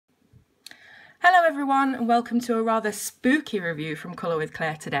Hello everyone and welcome to a rather spooky review from Colour with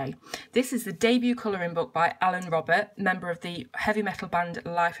Claire today. This is the debut colouring book by Alan Robert, member of the heavy metal band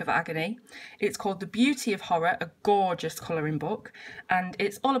Life of Agony. It's called The Beauty of Horror, a gorgeous colouring book, and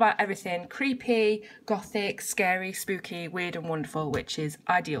it's all about everything creepy, gothic, scary, spooky, weird and wonderful, which is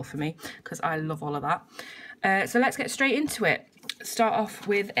ideal for me because I love all of that. So let's get straight into it. Start off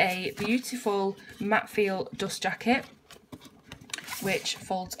with a beautiful matte feel dust jacket, which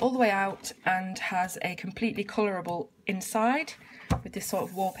folds all the way out and has a completely colourable inside with this sort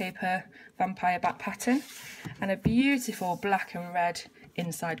of wallpaper vampire back pattern and a beautiful black and red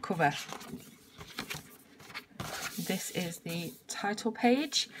inside cover. This is the title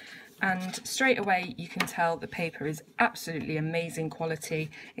page, and straight away you can tell the paper is absolutely amazing quality.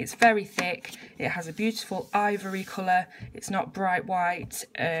 It's very thick, it has a beautiful ivory colour, it's not bright white,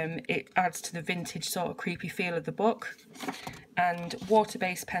 it adds to the vintage sort of creepy feel of the book. And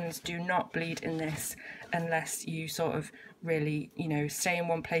water-based pens do not bleed in this unless you sort of really, stay in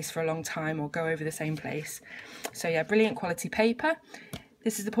one place for a long time or go over the same place. So yeah, brilliant quality paper.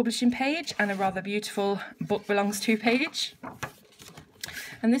 This is the publishing page and a rather beautiful book belongs to page.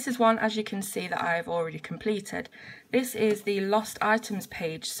 And this is one, as you can see, that I've already completed. This is the lost items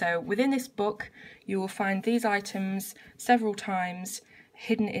page. So within this book, you will find these items several times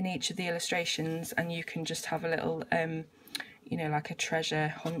hidden in each of the illustrations, and you can just have a little like a treasure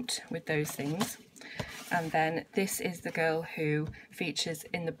hunt with those things. And then this is the girl who features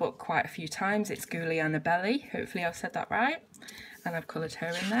in the book quite a few times. It's Ghoulie Annabelle, hopefully I've said that right, and I've coloured her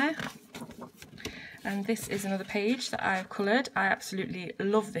in there. And this is another page that I've coloured. I absolutely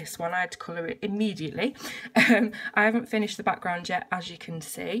love this one. I had to colour it immediately. I haven't finished the background yet, as you can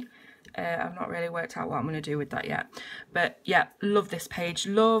see. I've not really worked out what I'm going to do with that yet. But yeah, love this page.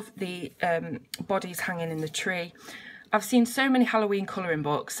 Love the bodies hanging in the tree. I've seen so many Halloween colouring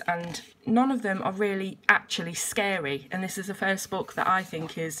books and none of them are really actually scary. And this is the first book that I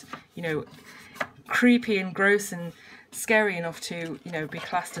think is, creepy and gross and scary enough to, be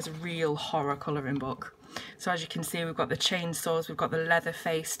classed as a real horror colouring book. So as you can see, we've got the chainsaws, we've got the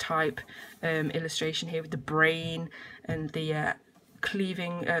Leatherface type illustration here with the brain and the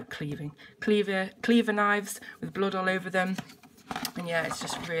cleaver knives with blood all over them. And yeah, it's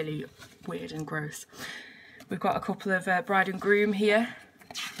just really weird and gross. We've got a couple of bride and groom here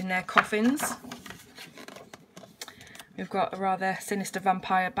in their coffins. We've got a rather sinister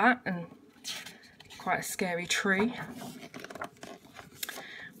vampire bat and quite a scary tree.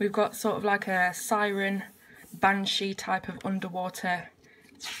 We've got sort of like a siren, banshee type of underwater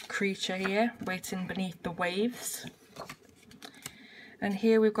creature here, waiting beneath the waves. And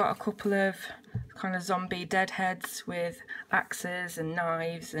here we've got a couple of kind of zombie deadheads with axes and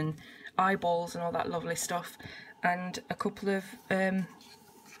knives and eyeballs and all that lovely stuff, and a couple of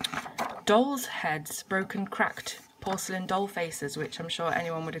dolls' heads, broken, cracked porcelain doll faces, which I'm sure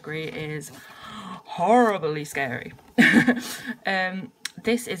anyone would agree is horribly scary.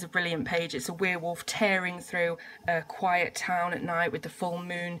 This is a brilliant page. It's a werewolf tearing through a quiet town at night with the full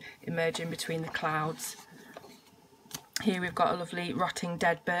moon emerging between the clouds. Here we've got a lovely rotting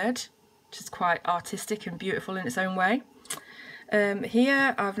dead bird, which is quite artistic and beautiful in its own way.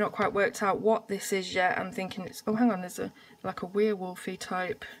 Here I've not quite worked out what this is yet. I'm thinking it's, oh hang on, there's like a werewolfy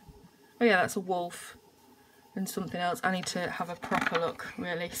type. Oh yeah, that's a wolf and something else. I need to have a proper look,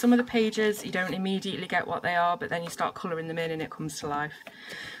 really. Some of the pages you don't immediately get what they are, but then you start colouring them in and it comes to life.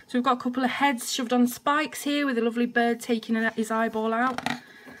 So we've got a couple of heads shoved on spikes here with a lovely bird taking his eyeball out.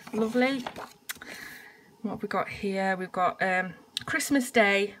 Lovely. What have we got here? We've got Christmas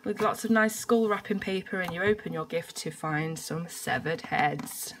Day with lots of nice skull wrapping paper, and you open your gift to find some severed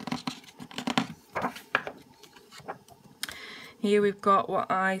heads. Here we've got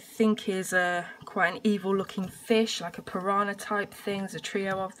what I think is quite an evil looking fish, like a piranha type thing. There's a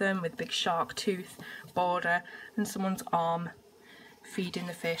trio of them with big shark tooth border and someone's arm feeding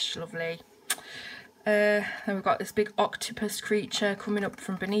the fish. Lovely. Then we've got this big octopus creature coming up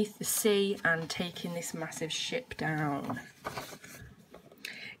from beneath the sea and taking this massive ship down.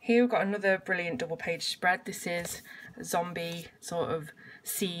 Here we've got another brilliant double page spread. This is a zombie sort of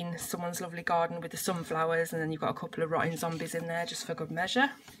scene, someone's lovely garden with the sunflowers, and then you've got a couple of rotting zombies in there just for good measure.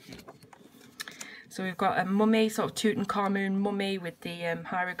 So we've got a mummy, sort of Tutankhamun mummy with the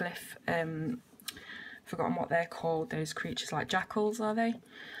hieroglyph, forgotten what they're called, those creatures like jackals, are they?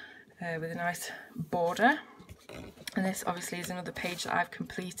 With a nice border. And this obviously is another page that I've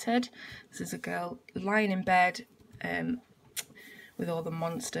completed. This is a girl lying in bed with all the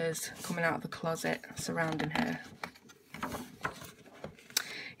monsters coming out of the closet surrounding her.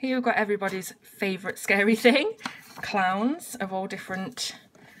 Here we've got everybody's favourite scary thing, clowns of all different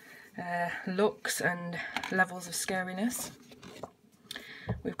looks and levels of scariness.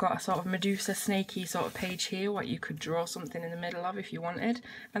 We've got a sort of Medusa snaky sort of page here, what you could draw something in the middle of if you wanted,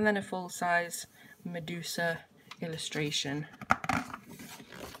 and then a full-size Medusa illustration.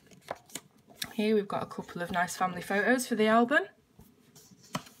 Here we've got a couple of nice family photos for the album,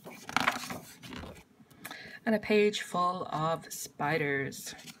 and a page full of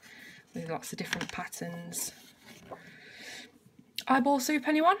spiders with lots of different patterns. Eyeball soup,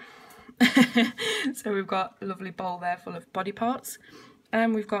 anyone? So we've got a lovely bowl there full of body parts,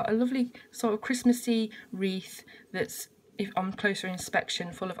 and we've got a lovely sort of Christmassy wreath that's, if on closer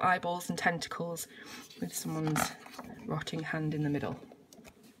inspection, full of eyeballs and tentacles with someone's rotting hand in the middle.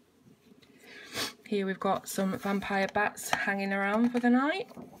 Here we've got some vampire bats hanging around for the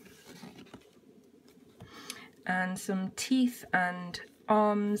night, and some teeth and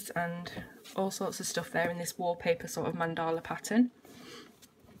arms and all sorts of stuff there in this wallpaper sort of mandala pattern.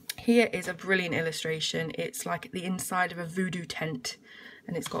 Here is a brilliant illustration. It's like the inside of a voodoo tent,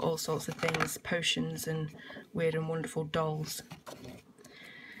 and it's got all sorts of things, potions and weird and wonderful dolls.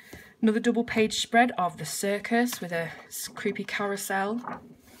 Another double page spread of the circus with a creepy carousel.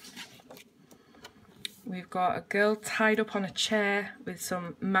 We've got a girl tied up on a chair with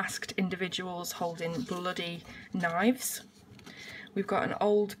some masked individuals holding bloody knives. We've got an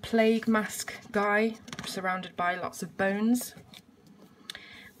old plague mask guy surrounded by lots of bones.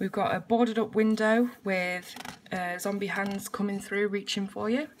 We've got a boarded up window with zombie hands coming through, reaching for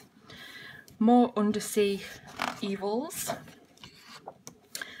you. More undersea evils.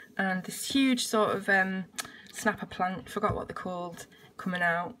 And this huge sort of snapper plant, forgot what they're called, coming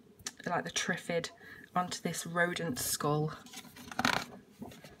out, like the Triffid, onto this rodent skull.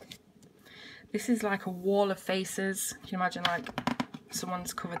 This is like a wall of faces. Can you imagine like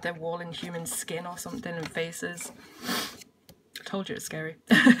someone's covered their wall in human skin or something and faces? I told you it's scary.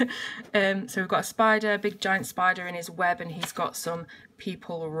 So we've got a spider, a big giant spider in his web, and he's got some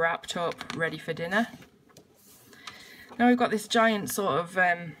people wrapped up ready for dinner. Now we've got this giant sort of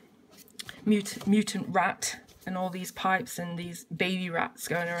mutant rat and all these pipes and these baby rats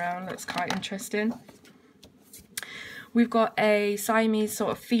going around. That's quite interesting. We've got a Siamese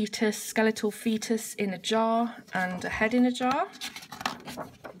sort of fetus, skeletal fetus in a jar and a head in a jar.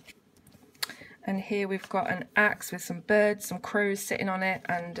 And here we've got an axe with some birds, some crows sitting on it,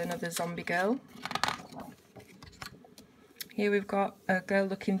 and another zombie girl. Here we've got a girl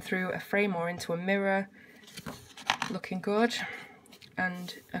looking through a frame or into a mirror, looking good,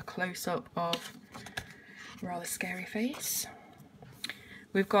 and a close-up of a rather scary face.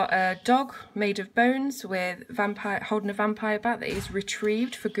 We've got a dog made of bones with holding a vampire bat that is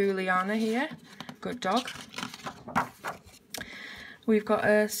retrieved for Ghouliana here. Good dog. We've got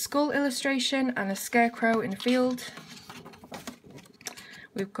a skull illustration and a scarecrow in a field.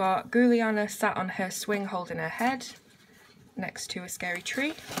 We've got Ghouliana sat on her swing holding her head next to a scary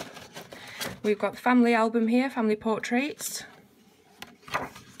tree. We've got the family album here, family portraits.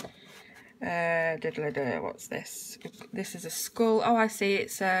 What's this? This is a skull. Oh, I see,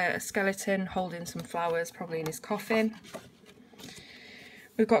 it's a skeleton holding some flowers, probably in his coffin.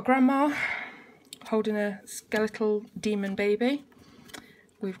 We've got Grandma holding a skeletal demon baby.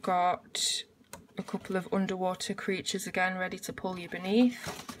 We've got a couple of underwater creatures again, ready to pull you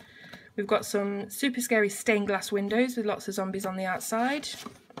beneath. We've got some super scary stained glass windows with lots of zombies on the outside.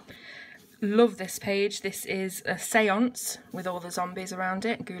 Love this page. This is a seance with all the zombies around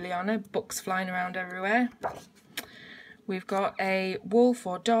it, Ghouliana, books flying around everywhere. We've got a wolf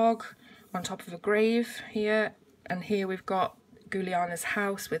or dog on top of a grave here, and here we've got Ghouliana's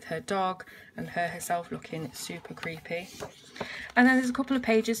house with her dog and her herself looking super creepy. And then there's a couple of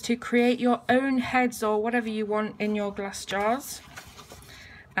pages to create your own heads or whatever you want in your glass jars.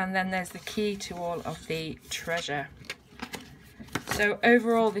 And then there's the key to all of the treasure. So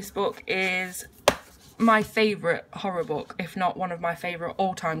overall this book is my favourite horror book, if not one of my favourite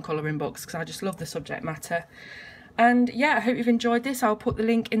all-time colouring books, because I just love the subject matter. And yeah, I hope you've enjoyed this. I'll put the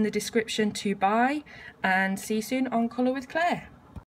link in the description to buy, and see you soon on Colour with Claire.